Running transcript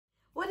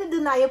What it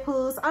do, Nyiah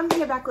Poos? I'm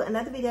here back with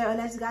another video, and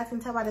as you guys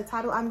can tell by the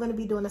title, I'm going to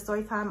be doing a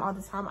story time all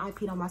the time I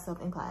peed on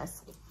myself in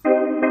class.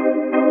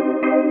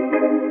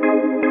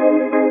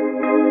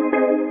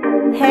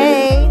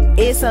 Hey,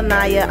 it's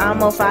Nyiah,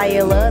 I'm on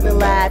fire, love the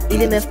life,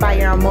 eating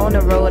inspire, I'm on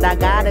the road, I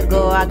gotta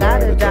go, I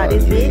gotta drop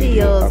these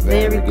videos,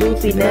 very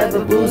goofy,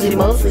 never bougie,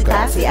 mostly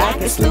classy, I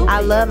can snoop.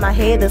 I love my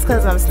haters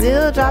cause I'm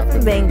still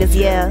dropping bangers,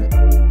 yeah.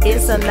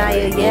 It's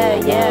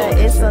Nyiah, yeah,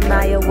 it's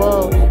Nyiah,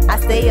 whoa. I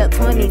stay up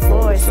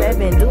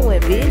 24/7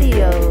 doing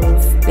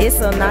videos. It's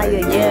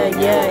Nyiah,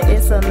 yeah,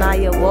 it's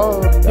Nyiah,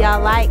 whoa.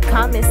 Y'all like,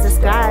 comment,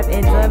 subscribe,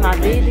 enjoy my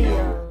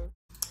video.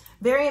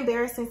 Very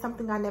embarrassing,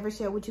 something I never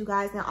shared with you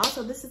guys. And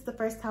also, this is the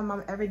first time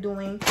I'm ever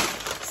doing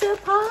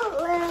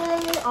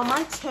Chipotle on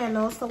my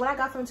channel. So what I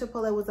got from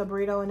Chipotle was a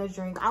burrito and a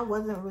drink. I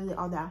wasn't really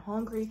all that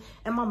hungry.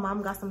 And my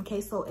mom got some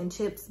queso and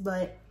chips,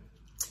 but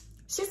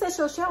she said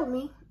she'll share with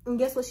me. And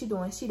guess what she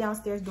doing? She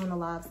downstairs doing a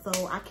live.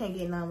 So I can't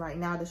get none right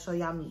now to show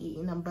y'all me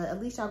eating them. But at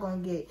least y'all gonna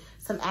get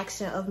some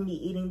action of me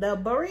eating the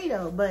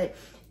burrito. But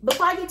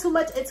before I get too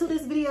much into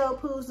this video,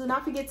 Poos, do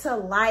not forget to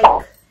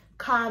like,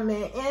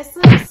 comment, and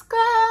subscribe.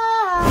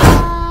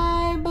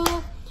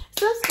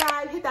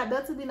 Hit that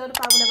bell to be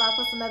notified whenever I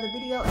post another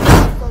video.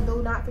 And also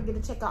do not forget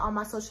to check out all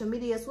my social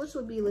medias, which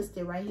will be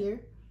listed right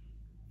here.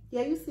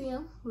 Yeah, you see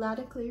them loud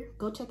and clear.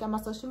 Go check out my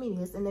social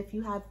medias, and if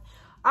you have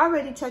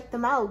already checked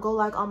them out, go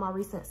like all my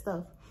recent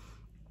stuff.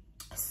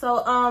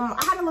 So I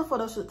had a little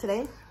photo shoot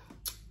today,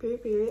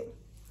 period.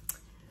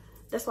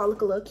 That's why I look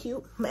a little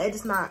cute. My edge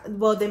is not,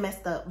 well, they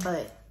messed up,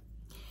 but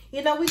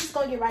you know, we just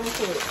gonna get right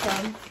into it.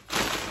 So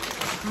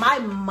my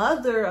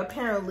mother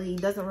apparently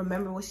doesn't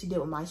remember what she did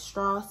with my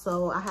straw,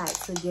 so I had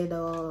to get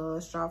a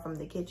straw from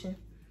the kitchen.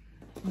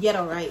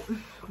 Ghetto, right?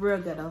 Real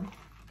ghetto.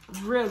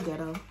 Real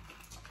ghetto.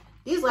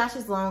 These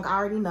lashes long, I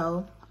already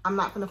know. I'm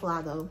not gonna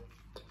fly though.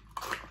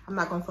 I'm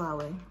not gonna fly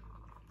away.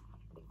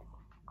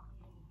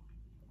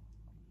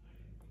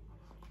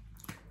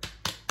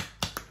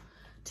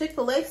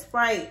 Chick-fil-A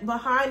Sprite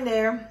behind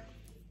there.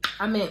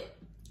 I meant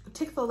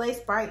Chick-fil-A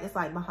Sprite is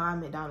like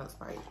behind McDonald's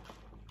Sprite.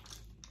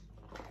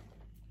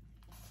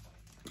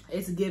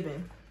 It's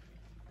given.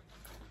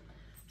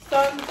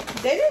 So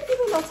they didn't give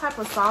me no type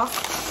of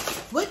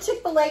sauce. With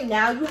Chick-fil-A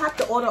now, you have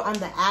to order on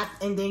the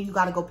app and then you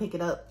gotta go pick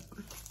it up.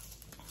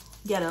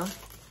 Ghetto.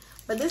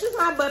 But this is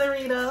my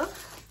burrito.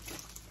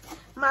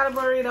 My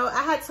burrito.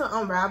 I had to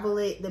unravel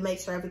it to make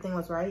sure everything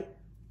was right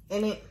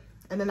in it.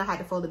 And then I had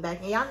to fold it back.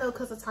 And y'all know,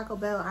 because of Taco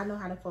Bell, I know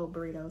how to fold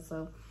burritos.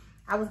 So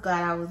I was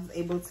glad I was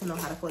able to know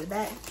how to fold it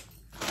back.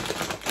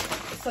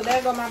 So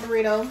there go my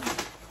burrito.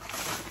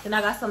 Then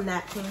I got some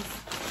napkins.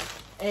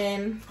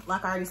 And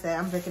like I already said,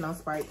 I'm drinking on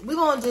Sprite. We're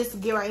going to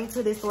just get right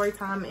into this story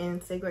time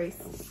and say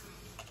grace.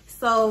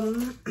 So,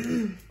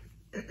 dear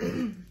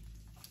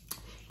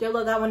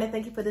Lord God, I want to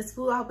thank you for this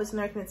food. I hope it's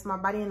nourishment to my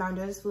body, and I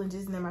enjoy this food in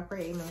Jesus' name I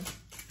pray, amen.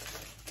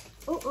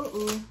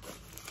 Ooh.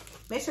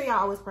 Make sure y'all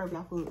always pray for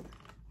y'all food.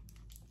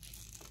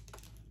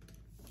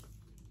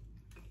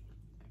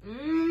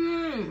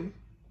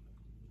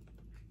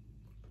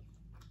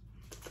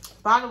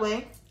 By the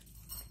way,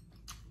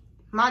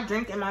 my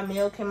drink and my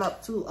meal came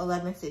up to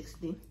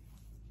 $11.60.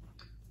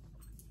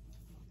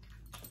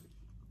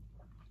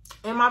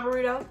 And my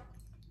burrito.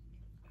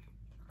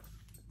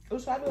 Oh,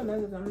 should I do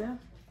another thumbnail?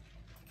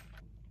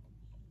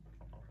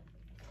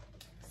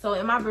 So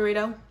in my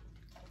burrito,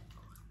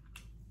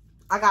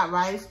 I got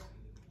rice,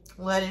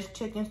 lettuce,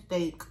 chicken,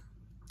 steak,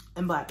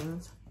 and black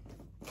beans.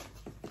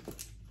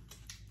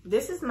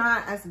 This is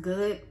not as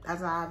good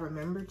as I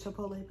remember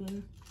Chipotle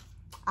being.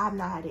 I have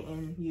not had it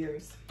in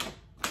years.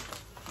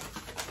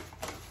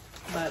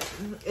 But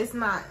it's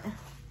not,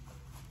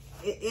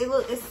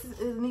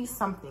 it needs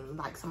something,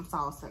 like some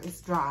salsa. It's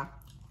dry.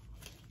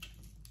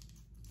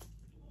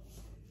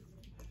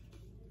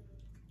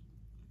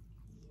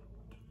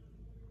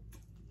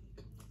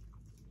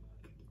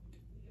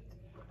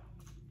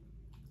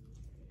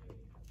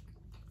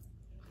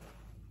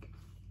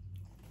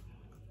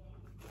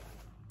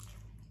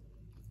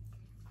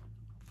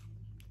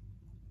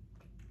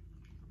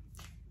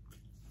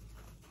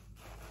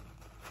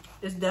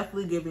 It's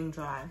definitely giving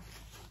dry.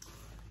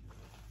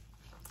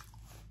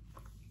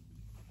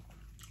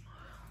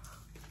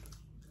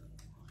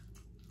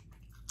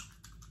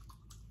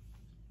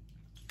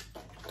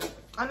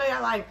 I know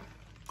y'all like,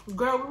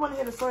 girl, we want to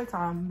hear the story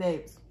time,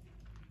 babes.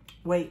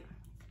 Wait.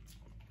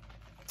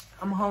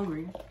 I'm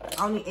hungry.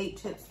 I only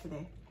ate chips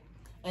today.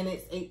 And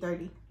it's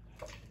 8:30.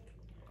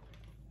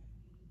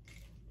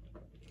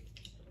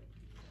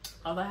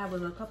 All I had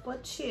was a couple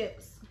of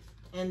chips.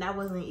 And that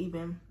wasn't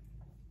even,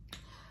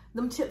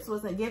 them chips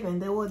wasn't given.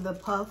 They were the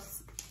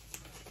puffs,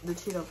 the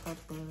Cheeto puff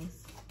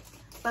things.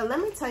 But let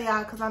me tell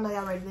y'all, because I know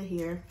y'all ready to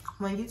hear,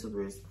 when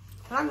YouTubers,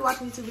 when I be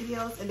watching YouTube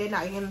videos and they're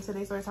not getting into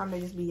their story time, they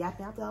just be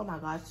yapping. I be, oh my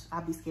gosh,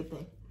 I'll be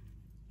skipping.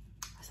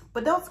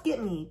 But don't skip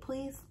me,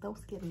 please. Don't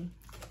skip me.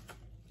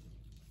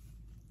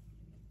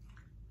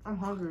 I'm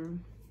hungry.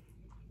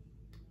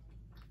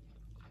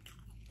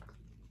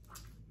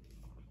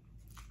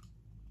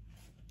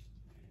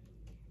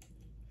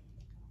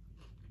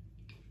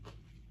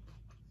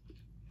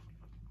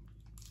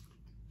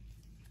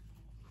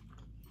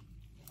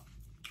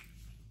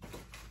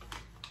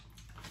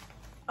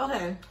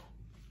 Okay.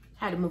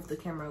 Had to move the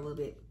camera a little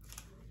bit.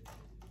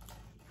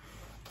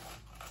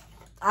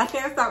 I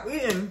can't stop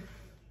eating.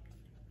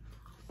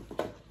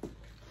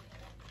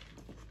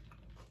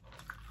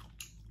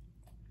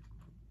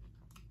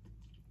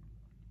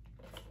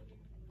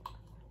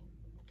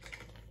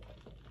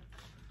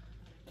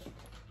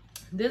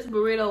 This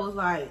burrito was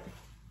like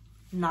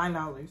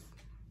 $9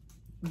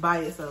 by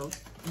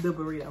itself, the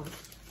burrito.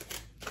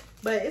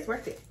 But it's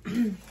worth it.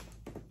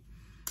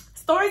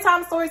 Story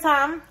time, story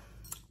time.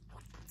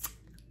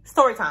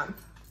 Story time.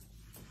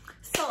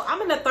 So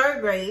I'm in the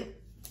third grade.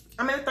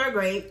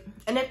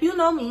 And if you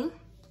know me,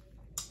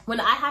 when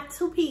I have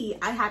to pee,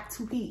 I have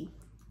to pee.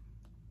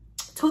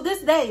 To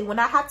this day, when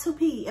I have to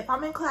pee, if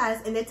I'm in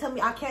class and they tell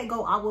me I can't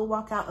go, I will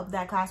walk out of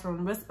that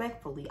classroom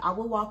respectfully. I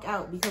will walk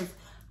out because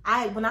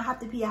when I have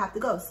to pee, I have to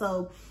go.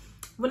 So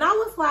when I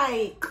was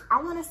like,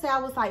 I want to say I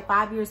was like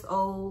 5 years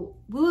old,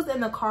 we was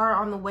in the car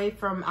on the way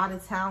from out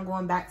of town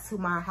going back to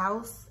my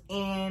house,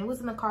 and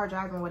was in the car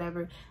driving or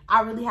whatever.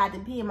 I really had to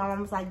pee, and my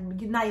mom was like,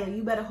 Nyiah,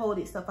 you better hold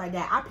it, stuff like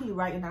that. I peed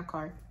right in that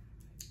car.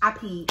 I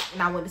peed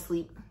and I went to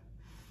sleep.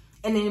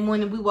 And then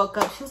when we woke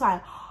up, she was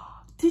like,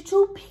 did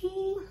you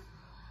pee?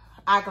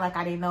 I act like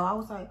I didn't know. I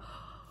was like,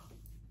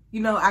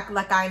 you know, act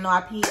like I didn't know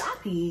I peed. I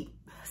peed.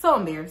 So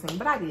embarrassing,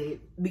 but I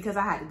did because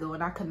I had to go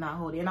and I could not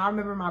hold it. And I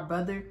remember my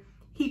brother,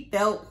 he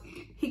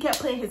kept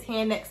putting his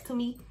hand next to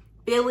me,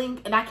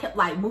 feeling, and I kept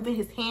like moving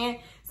his hand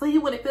so he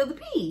wouldn't feel the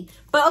pee.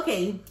 But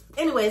okay,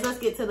 anyways, let's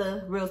get to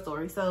the real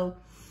story. So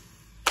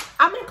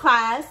I'm in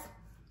class.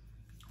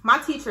 My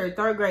teacher,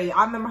 third grade,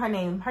 I remember her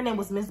name. Her name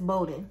was Miss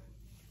Bowden.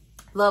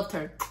 Loved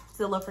her.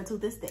 Still love her to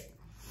this day.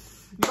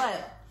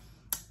 But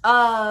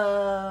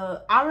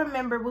I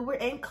remember we were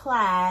in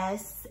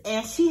class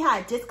and she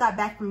had just got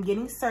back from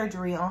getting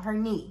surgery on her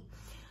knee.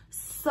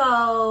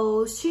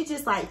 So she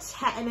just like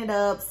chatting it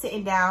up,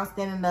 sitting down,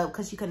 standing up,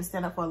 because she couldn't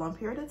stand up for a long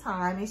period of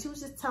time. And she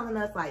was just telling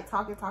us like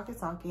talking,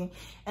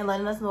 and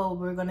letting us know what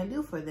we were going to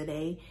do for the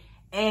day.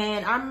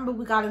 And I remember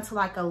we got into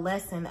like a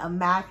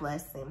math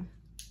lesson.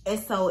 And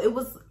so it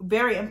was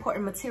very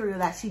important material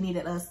that she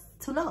needed us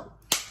to know.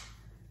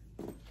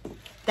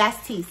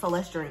 That's tea, so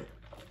let's drink.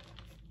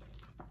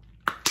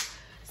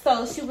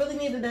 So she really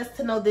needed us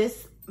to know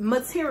this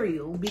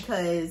material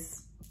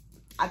because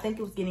I think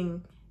it was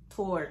getting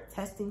toward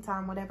testing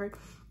time, whatever.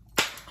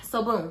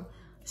 So boom,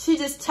 she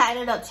just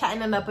chatting it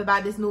up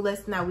about this new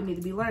lesson that we need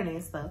to be learning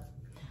and stuff.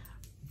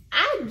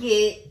 I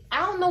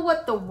don't know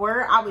what the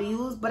word I would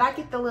use, but I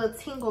get the little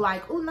tingle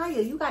like, oh,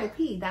 Nyiah, you gotta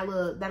pee. That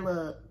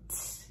little,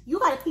 you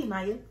gotta pee,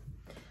 Nyiah.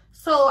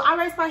 So I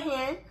raised my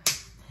hand,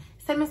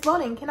 said, Miss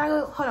Bowden, can I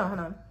go? Hold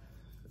on.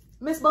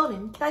 Miss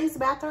Bowden, can I use the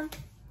bathroom?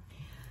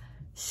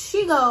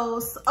 She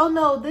goes, oh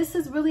no, this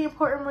is really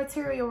important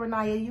material,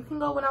 Nyiah. You can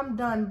go when I'm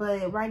done,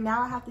 but right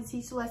now I have to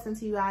teach a lesson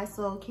to you guys,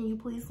 so can you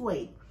please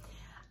wait?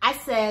 I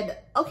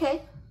said,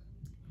 okay.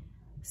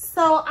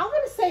 So I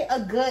want to say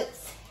a good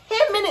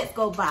 10 minutes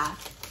go by.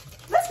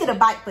 Let's get a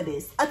bite for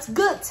this. A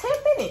good 10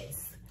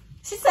 minutes.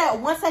 She said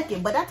 1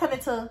 second, but that turned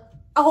into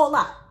a whole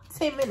lot.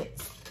 10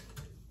 minutes.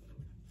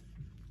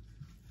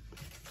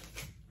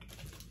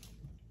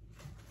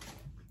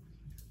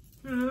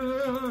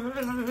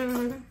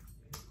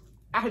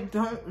 I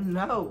don't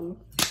know.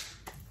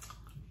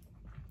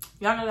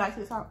 Y'all know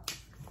that's how.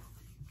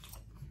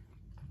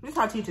 This is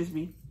how teachers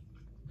be.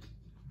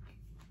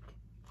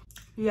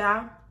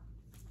 Yeah.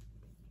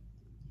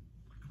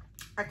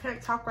 I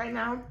can't talk right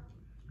now.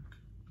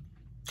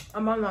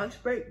 I'm on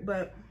lunch break,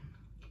 but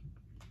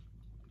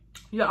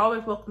you're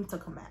always welcome to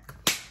come back.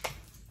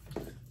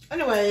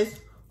 Anyways,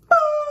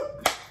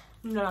 boom.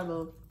 You know I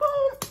go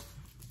boom.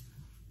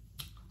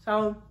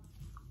 So,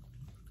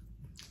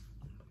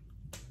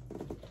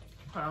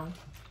 hold on.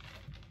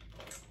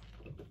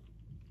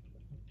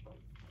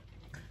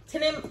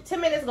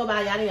 10 minutes go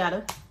by, yada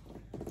yada.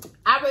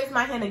 I raise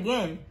my hand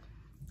again.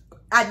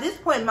 At this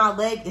point, my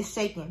leg is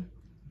shaking.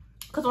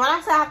 Because when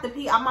I say I have to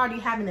pee, I'm already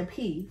having to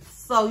pee.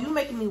 So you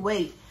making me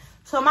wait.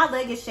 So my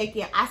leg is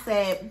shaking. I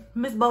said,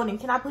 Miss Bowden,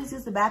 can I please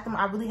use the bathroom?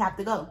 I really have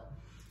to go.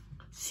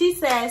 She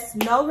says,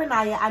 no,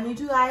 Nyiah, I need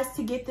you guys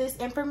to get this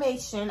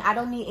information. I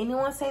don't need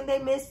anyone saying they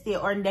missed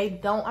it or they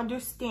don't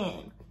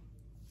understand.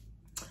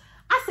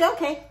 I said,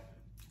 okay.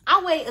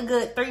 I wait a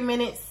good 3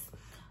 minutes.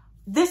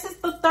 This is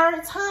the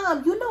third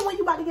time. You know when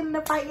you about to get in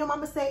a fight, your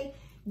mama say,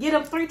 get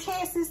them 3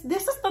 chances.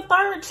 This is the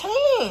third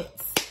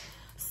chance.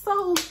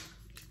 So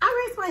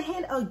I raise my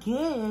hand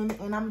again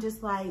and I'm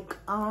just like,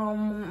 I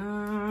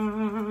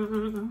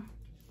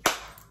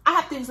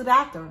have to use the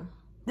bathroom.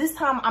 This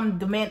time I'm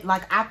demanding,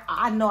 like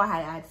I know I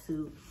had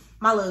attitude.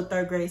 My little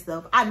third grade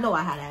stuff, I know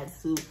I had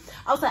attitude.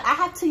 I was like, I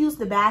have to use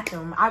the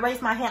bathroom. I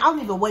raised my hand. I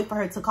don't even wait for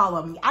her to call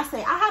on me. I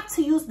say, I have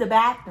to use the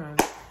bathroom.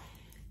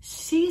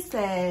 She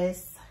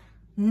says,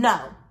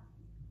 no.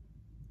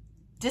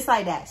 Just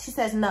like that. She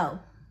says no.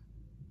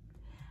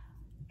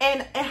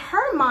 And in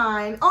her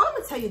mind, oh, I'm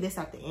going to tell you this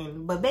at the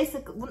end. But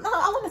basically, no,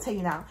 I want to tell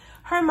you now.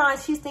 Her mind,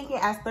 she's thinking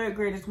as third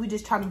graders, we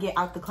just trying to get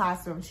out the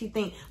classroom. She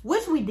think,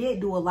 which we did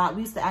do a lot.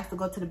 We used to ask to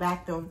go to the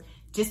bathroom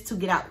just to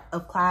get out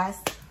of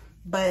class.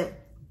 But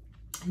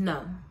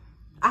no.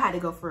 I had to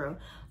go for real.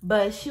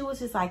 But she was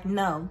just like,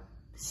 no.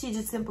 She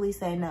just simply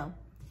said no.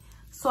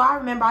 So I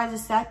remember I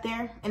just sat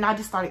there and I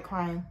just started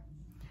crying.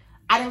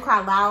 I didn't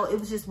cry loud. It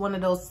was just one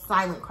of those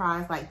silent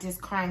cries, like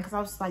just crying. Because I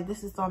was just like,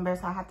 this is so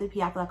embarrassing. I have to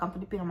pee. I feel like I'm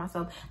going to pee on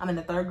myself. I'm in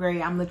the 3rd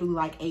grade. I'm literally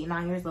like 8,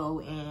 9 years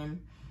old. And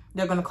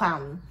they're going to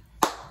clown me.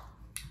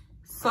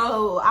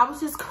 So I was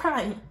just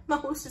crying. I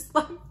was just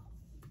like,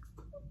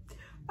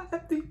 I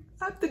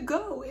have to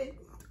go. And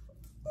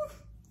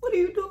what are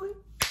you doing?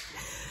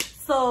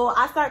 So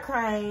I start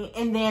crying.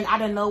 And then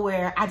out of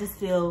nowhere, I just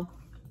feel,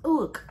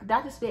 ooh,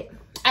 that just fit.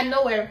 Out of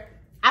nowhere,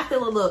 I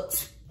feel a little.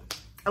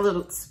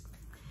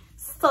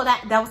 So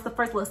that was the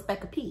first little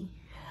speck of pee.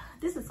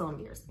 This is so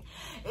embarrassing.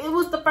 It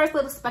was the first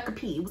little speck of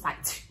pee. It was like,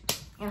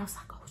 and I was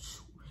like, oh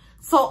shoot.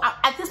 So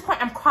at this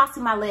point, I'm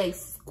crossing my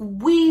legs,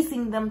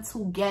 squeezing them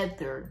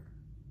together.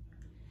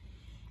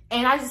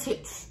 And I just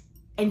hit,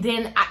 and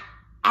then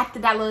after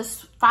that little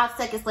 5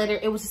 seconds later,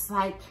 it was just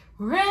like,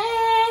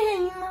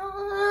 rain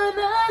on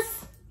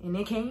us. And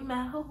it came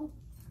out.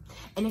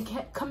 And it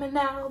kept coming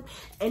out.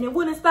 And it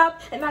wouldn't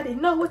stop. And I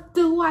didn't know what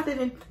to do. I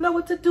didn't know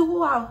what to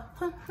do.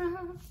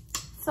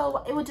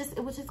 So it was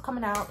just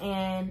coming out,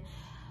 and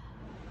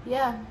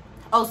yeah.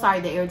 Oh,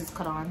 sorry, the air just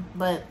cut on.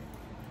 But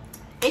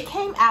it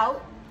came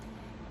out,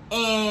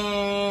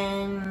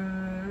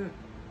 and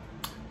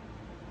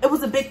it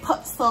was a big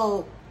puff.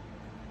 So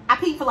I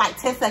peed for like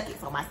 10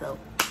 seconds on myself.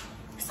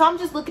 So I'm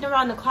just looking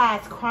around the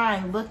class,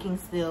 crying, looking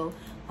still.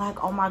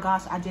 Like, oh my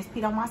gosh, I just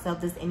peed on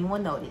myself. Does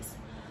anyone notice?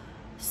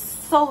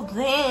 So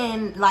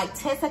then, like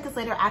 10 seconds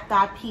later, after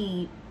I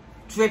peed,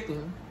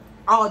 dripping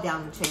all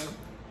down the chair.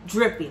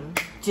 Dripping,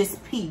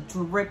 just pee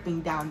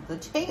dripping down the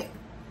chair.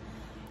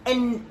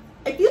 And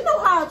if you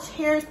know how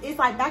chairs, it's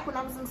like back when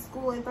I was in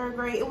school in 3rd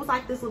grade, it was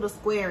like this little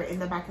square in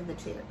the back of the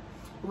chair.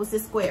 It was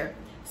this square.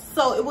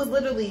 So it was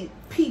literally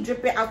pee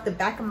dripping out the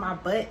back of my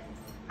butt,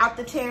 out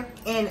the chair,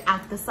 and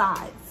out the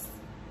sides.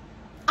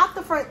 Out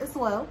the front as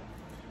well.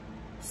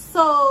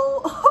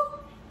 So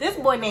this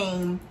boy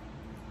named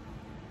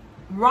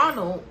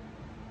Ronald,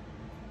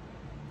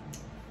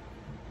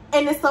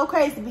 and it's so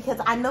crazy because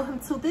I know him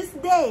to this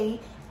day.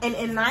 And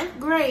in 9th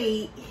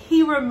grade,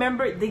 he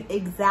remembered the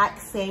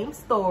exact same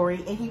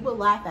story, and he would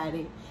laugh at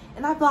it.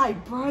 And I'd be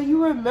like, bro,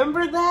 you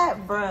remember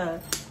that? Bruh.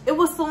 It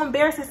was so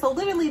embarrassing. So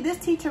literally, this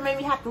teacher made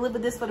me have to live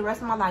with this for the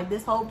rest of my life.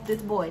 This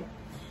boy.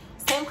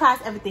 Same class,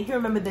 everything. He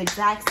remembered the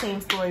exact same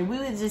story. We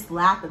would just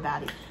laugh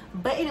about it.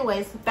 But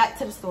anyways, back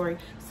to the story.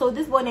 So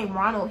this boy named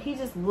Ronald, he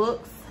just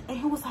looks, and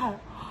he was like,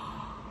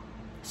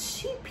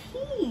 she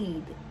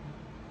peed.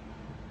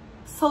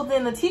 So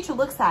then the teacher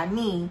looks at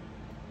me.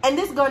 And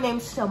this girl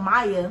named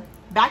Shamaya,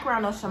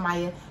 background on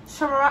Shamaya.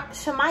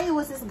 Shamaya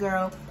was this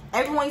girl.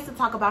 Everyone used to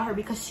talk about her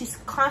because she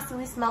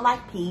constantly smelled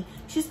like pee.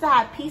 She used to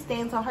have pee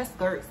stains on her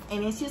skirts.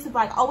 And then she used to be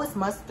like, oh, it's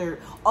mustard.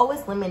 Oh,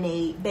 it's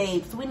lemonade.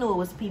 Babes, we knew it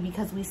was pee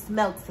because we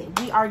smelled it.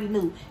 We already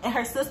knew. And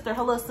her sister,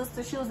 her little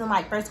sister, she was in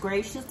like 1st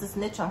grade. She used to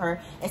snitch on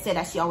her and say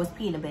that she always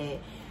peed in the bed.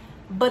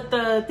 But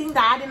the thing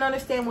that I didn't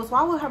understand was,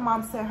 why would her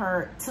mom send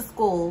her to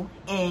school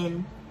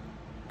in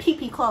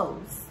pee-pee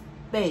clothes?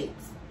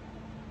 Babes,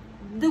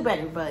 do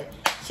better. But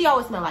she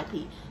always smelled like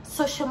pee.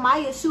 So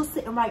Shamaya, she was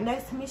sitting right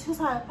next to me. She was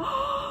like,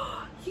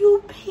 oh,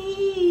 you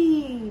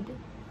peed.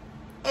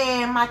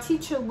 And my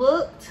teacher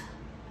looked,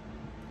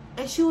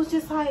 and she was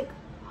just like,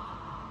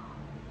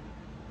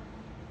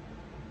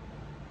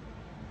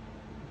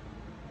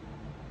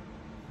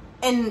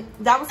 and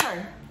that was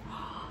her.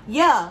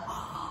 Yeah,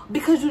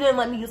 because you didn't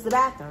let me use the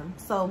bathroom.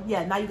 So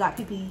yeah, now you got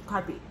pee-pee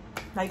carpet.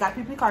 Now you got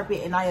pee-pee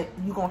carpet, and now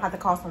you're gonna have to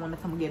call someone to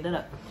come and get it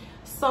up.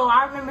 So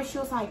I remember she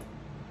was like,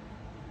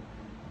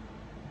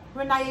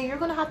 Nyiah, you're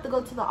gonna have to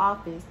go to the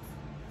office.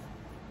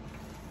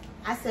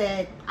 I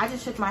said, I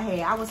just shook my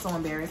head. I was so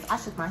embarrassed. I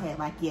shook my head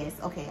like, yes,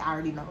 okay, I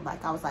already know.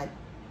 Like, I was like,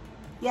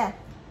 yeah.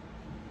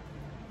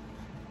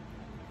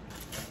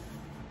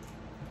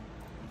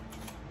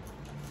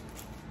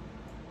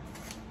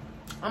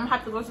 I'm gonna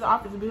have to go to the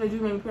office because you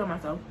made me pee on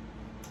myself.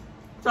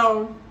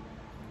 So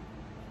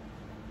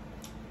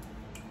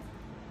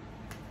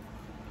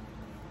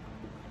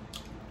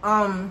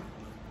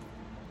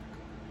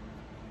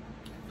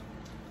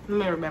let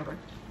me remember.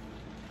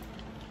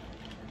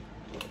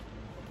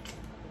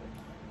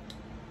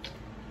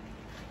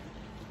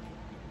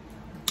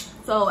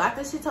 So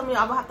after she told me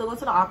I would have to go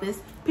to the office,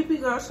 pee-pee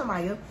girl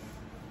Shamaya,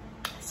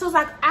 she was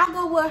like, I'll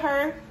go with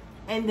her.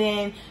 And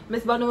then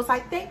Miss Bowden was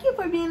like, thank you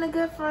for being a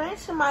good friend,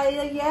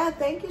 Shamaya. Yeah,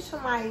 thank you,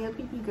 Shamaya,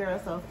 pee-pee girl.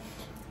 So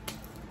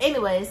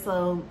anyway,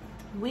 so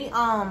we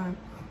I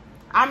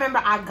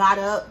remember I got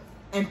up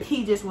and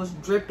pee just was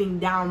dripping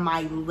down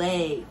my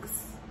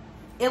legs.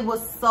 It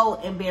was so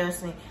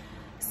embarrassing.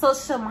 So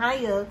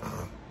Shamaya,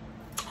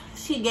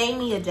 she gave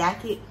me a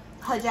jacket,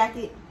 her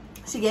jacket.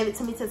 She gave it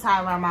to me to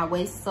tie around my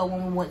waist so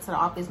when we went to the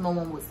office, no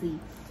one would see.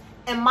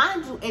 And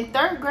mind you, in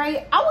 3rd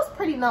grade, I was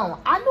pretty known.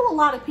 I knew a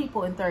lot of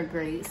people in 3rd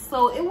grade.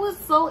 So it was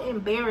so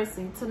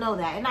embarrassing to know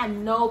that. And I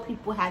know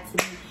people had to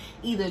be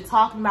either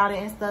talking about it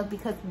and stuff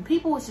because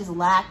people was just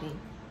laughing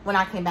when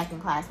I came back in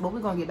class. But we're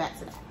going to get back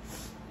to that.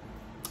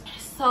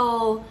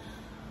 So,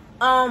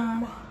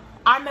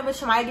 I remember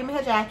Shamaya gave me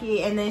her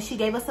jacket, and then she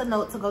gave us a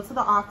note to go to the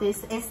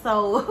office. And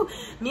so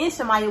me and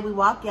Shamaya, we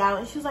walked out,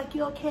 and she was like,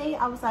 "You okay?"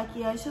 I was like,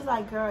 "Yeah." She was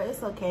like, "Girl,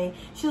 it's okay."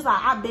 She was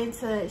like,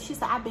 she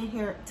said, "I've been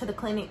here to the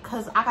clinic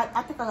because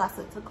I think I got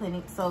sent to the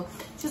clinic." So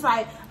she's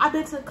like, "I've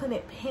been to the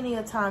clinic plenty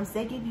of times.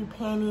 They give you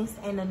panties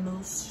and a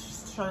new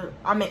shirt."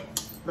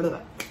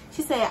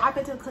 She said, "I've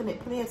been to the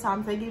clinic plenty of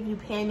times. They give you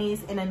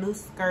panties and a new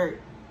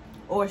skirt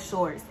or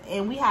shorts."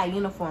 And we had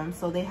uniforms,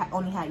 so they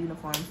only had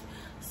uniforms.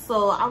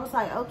 So I was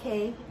like,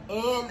 okay.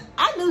 And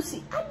I knew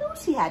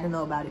she had to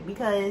know about it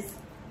because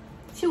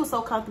she was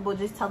so comfortable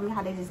just telling me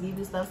how they just give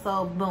you stuff.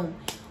 So boom,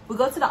 we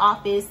go to the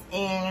office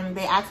and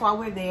they ask why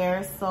we're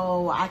there.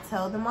 So I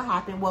tell them what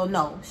happened. Well,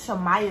 no,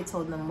 Shamaya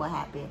told them what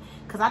happened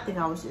because I think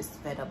I was just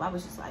fed up. I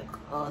was just like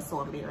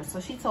so embarrassed.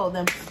 So she told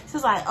them, she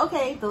was like,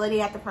 okay, the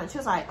lady at the front, she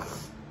was like,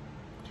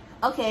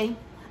 okay,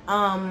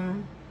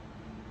 I'm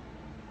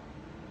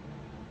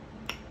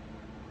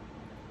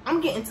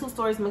getting two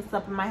stories mixed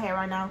up in my head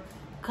right now.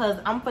 Because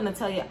I was going to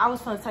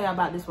tell you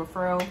about this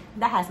referral.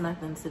 That has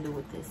nothing to do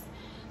with this.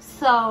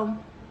 So,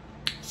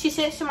 she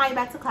sent Shamaya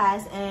back to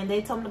class, and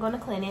they told me to go to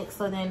the clinic.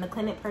 So, then the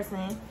clinic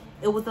person,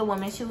 it was a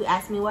woman. She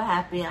asked me what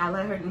happened. I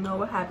let her know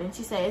what happened.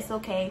 She said, "It's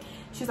okay."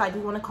 She was like, "Do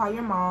you want to call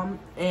your mom?"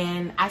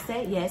 And I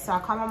said, yes. So, I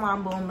called my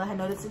mom, boom, let her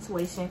know the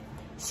situation.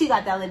 She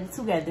got that lady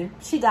together.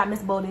 She got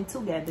Miss Bowden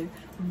together.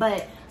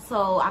 But,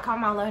 so, I called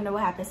my mom, let her know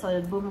what happened.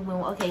 So, boom, boom,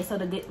 boom. Okay, so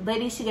the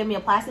lady, she gave me a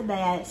plastic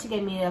bag. She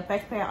gave me a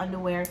fresh pair of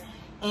underwear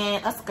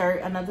and a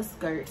skirt, another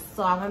skirt.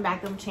 So I went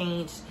back and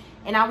changed,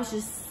 and I was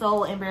just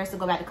so embarrassed to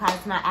go back to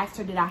class. And I asked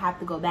her, did I have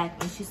to go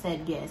back? And she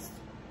said yes.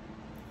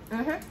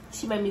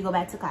 She made me go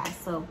back to class.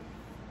 So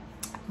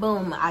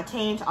boom, I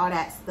changed all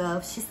that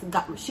stuff.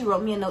 She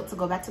wrote me a note to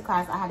go back to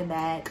class. I had a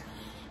bag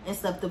and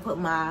stuff to put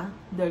my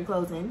dirty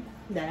clothes in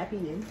that I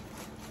peed in.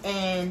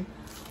 And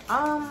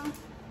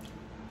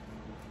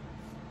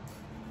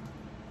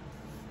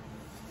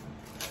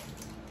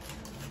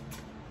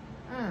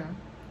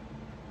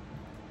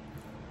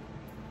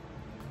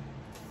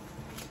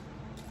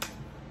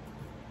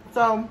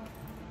so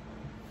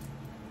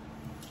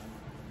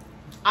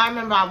I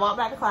remember I walked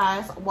back to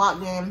class,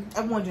 walked in,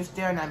 everyone just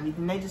staring at me,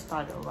 and they just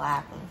started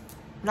laughing.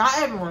 Not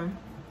everyone,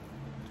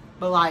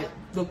 but like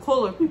the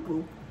cooler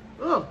people.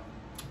 Ugh.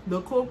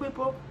 The cool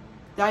people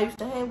that I used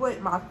to hang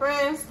with, my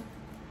friends,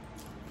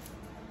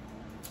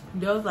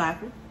 they was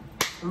laughing.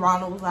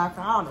 Ronald was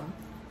laughing, all of them.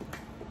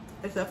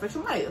 Except for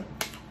Shamaya.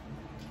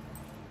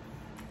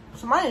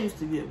 Shamaya used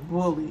to get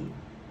bullied.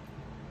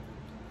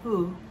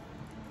 Who?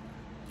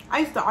 I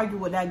used to argue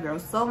with that girl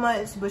so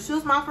much, but she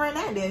was my friend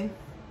that day.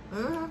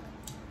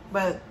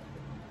 But,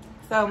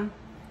 so,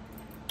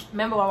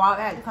 remember I walked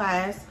out to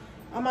class.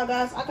 Oh my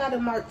gosh, I got a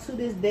mark to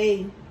this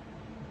day.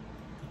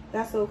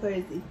 That's so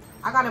crazy.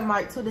 I got a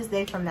mark to this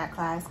day from that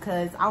class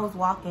because I was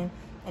walking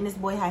and this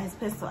boy had his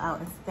pistol out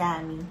and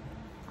stabbed me.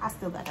 I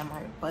still got that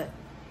mark, but.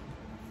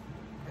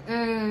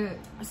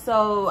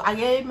 So, I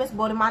gave Miss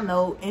Bowden my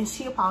note and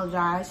she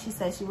apologized. She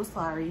said she was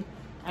sorry.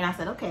 And I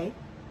said, okay.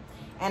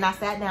 And I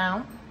sat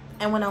down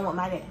and went on with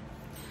my day.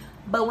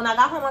 But when I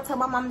got home, I told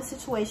my mom the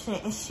situation,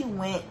 and she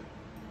went,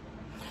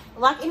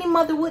 like any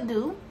mother would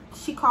do,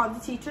 she called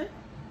the teacher,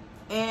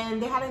 and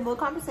they had a little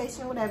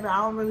conversation, whatever. I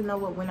don't really know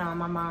what went on.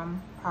 My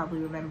mom probably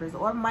remembers,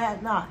 or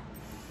might not.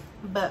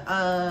 But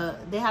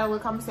they had a little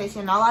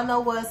conversation. All I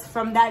know was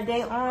from that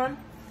day on,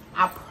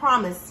 I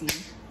promise you,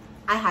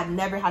 I have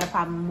never had a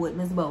problem with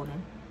Miss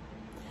Bowden.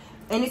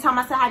 Anytime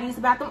I said how to use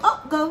the bathroom,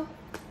 oh, go.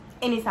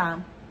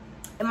 Anytime.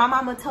 And my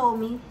mama told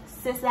me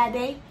since that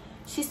day,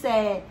 she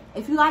said,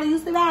 if you gotta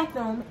use the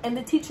bathroom and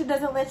the teacher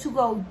doesn't let you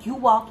go, you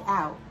walk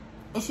out.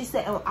 And she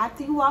said, oh,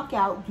 after you walk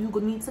out, you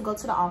need to go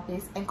to the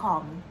office and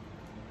call me.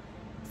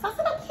 So I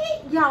said,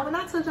 okay. Y'all, when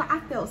I told you, I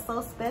felt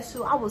so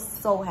special. I was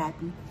so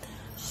happy.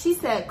 She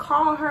said,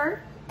 call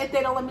her if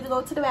they don't want me to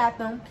go to the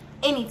bathroom.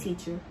 Any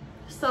teacher.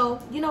 So,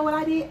 you know what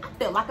I did? I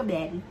felt like a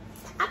baddie.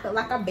 I felt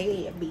like a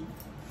baby.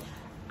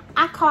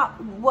 I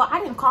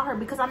didn't call her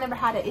because I never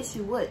had an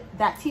issue with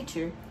that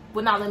teacher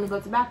would not let me go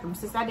to the bathroom.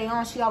 Since that day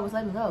on, she always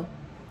let me go.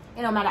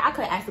 It don't matter. I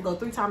could have asked to go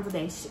 3 times a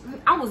day.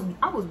 I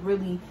was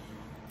really,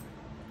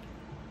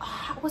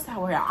 what's that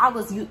word? I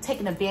was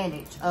taking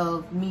advantage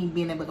of me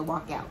being able to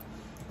walk out.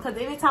 Because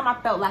anytime I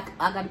felt like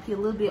I got to pee a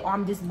little bit or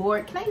I'm just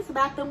bored, can I use the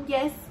bathroom?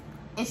 Yes.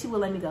 And she would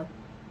let me go.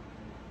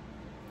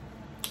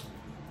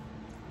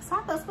 So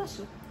I felt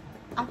special.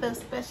 I felt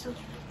special.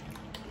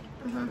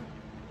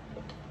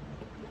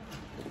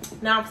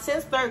 Now,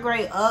 since 3rd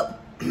grade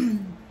up,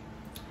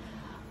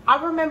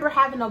 I remember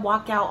having to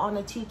walk out on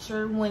a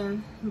teacher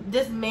when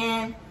this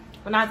man,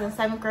 when I was in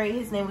 7th grade,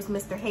 his name was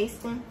Mr.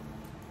 Hastings.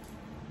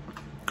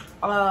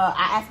 I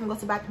asked him to go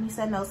to the bathroom. He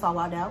said no, so I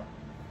walked out.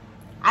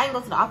 I didn't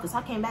go to the office.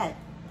 I came back.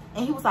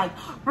 And he was like,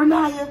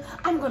 Nyiah,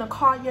 I'm going to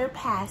call your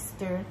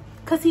pastor.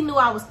 Because he knew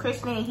I was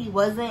Christian and he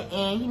wasn't.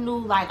 And he knew,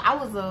 like,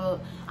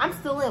 I'm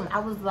still am. I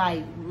was,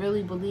 like, I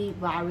really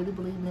believed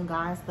in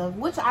God and stuff.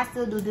 Which I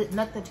still do.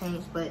 Nothing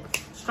changed. But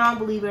strong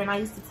believer. And I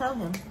used to tell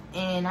him.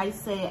 And I used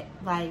to say,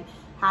 like,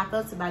 how I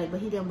felt about it,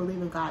 but he didn't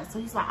believe in God. So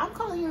he's like, I'm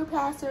calling your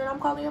pastor and I'm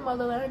calling your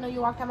mother. Let her know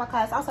you walked out my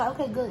class. I was like,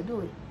 okay, good,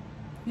 do it.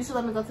 You should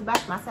let me go to the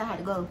bathroom. I said I had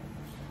to go.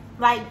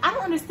 Like, I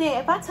don't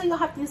understand. If I tell you I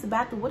have to use the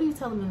bathroom, what are you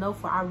telling me no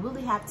for? I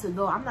really have to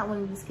go. I'm not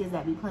one of these kids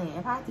that be playing.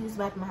 If I have to use the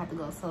bathroom, I have to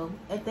go. So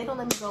if they don't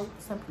let me go,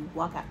 simply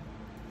walk out.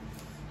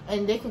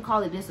 And they can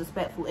call it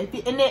disrespectful.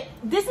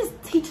 This is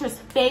teachers'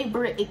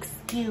 favorite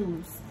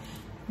excuse.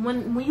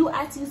 When you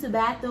ask to use the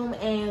bathroom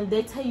and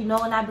they tell you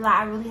no, and I be like,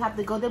 I really have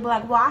to go, they be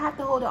like, well, I have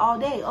to hold it all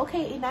day.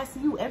 Okay, and that's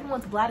you.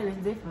 Everyone's bladder is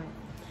different.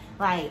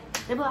 Like,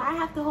 they be like, I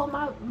have to hold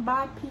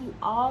my pee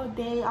all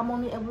day. I'm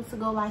only able to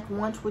go like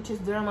once, which is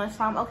during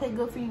lunchtime. Okay,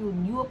 good for you.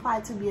 You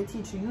applied to be a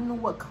teacher. You knew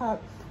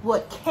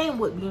what came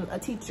with being a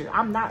teacher.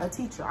 I'm not a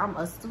teacher. I'm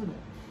a student.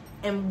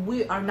 And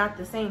we are not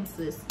the same,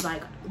 sis.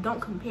 Like, don't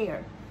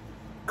compare.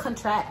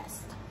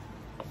 Contrast.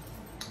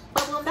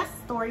 But well, that's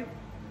the story.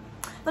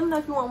 Let me know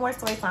if you want more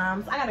story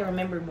times. I gotta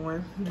remember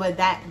more, but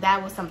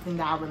that was something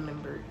that I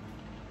remembered.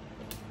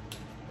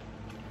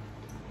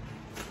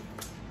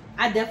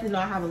 I definitely know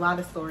I have a lot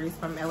of stories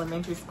from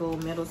elementary school,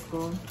 middle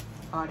school,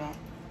 all that.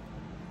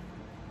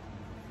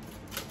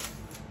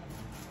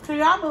 Can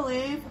y'all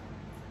believe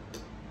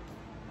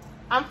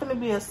I'm gonna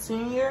be a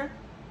senior?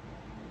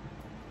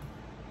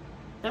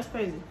 That's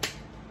crazy.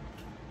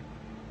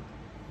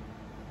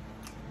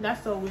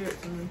 That's so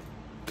weird to me.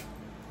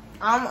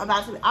 I'm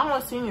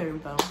a senior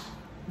though.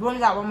 We only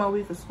got 1 more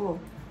week of school.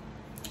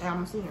 And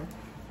I'm a senior.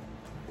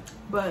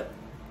 But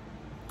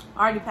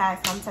I already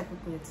passed, so I'm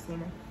technically a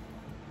senior.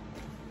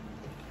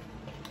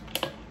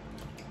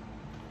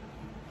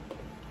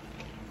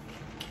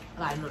 I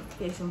got a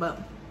notification, but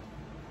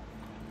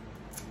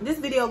this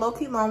video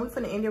low-key long. We're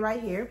finna end it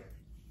right here.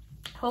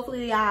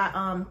 Hopefully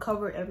I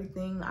covered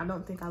everything. I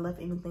don't think I left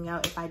anything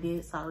out. If I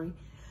did, sorry.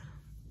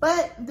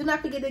 But do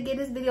not forget to give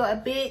this video a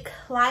big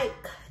like,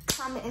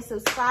 comment, and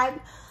subscribe.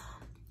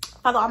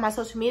 Follow all my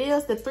social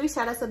medias. The 3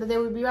 shout-outs of the day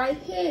will be right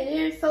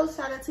here. So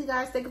shout out to you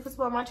guys. Thank you for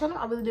supporting my channel.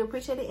 I really do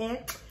appreciate it. And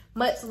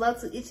much love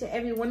to each and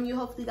every one of you.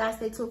 Hopefully you guys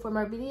stay tuned for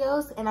more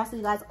videos. And I'll see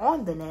you guys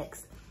on the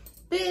next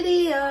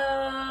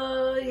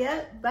video.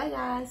 Yep. Bye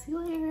guys. See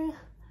you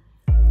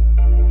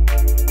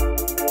later.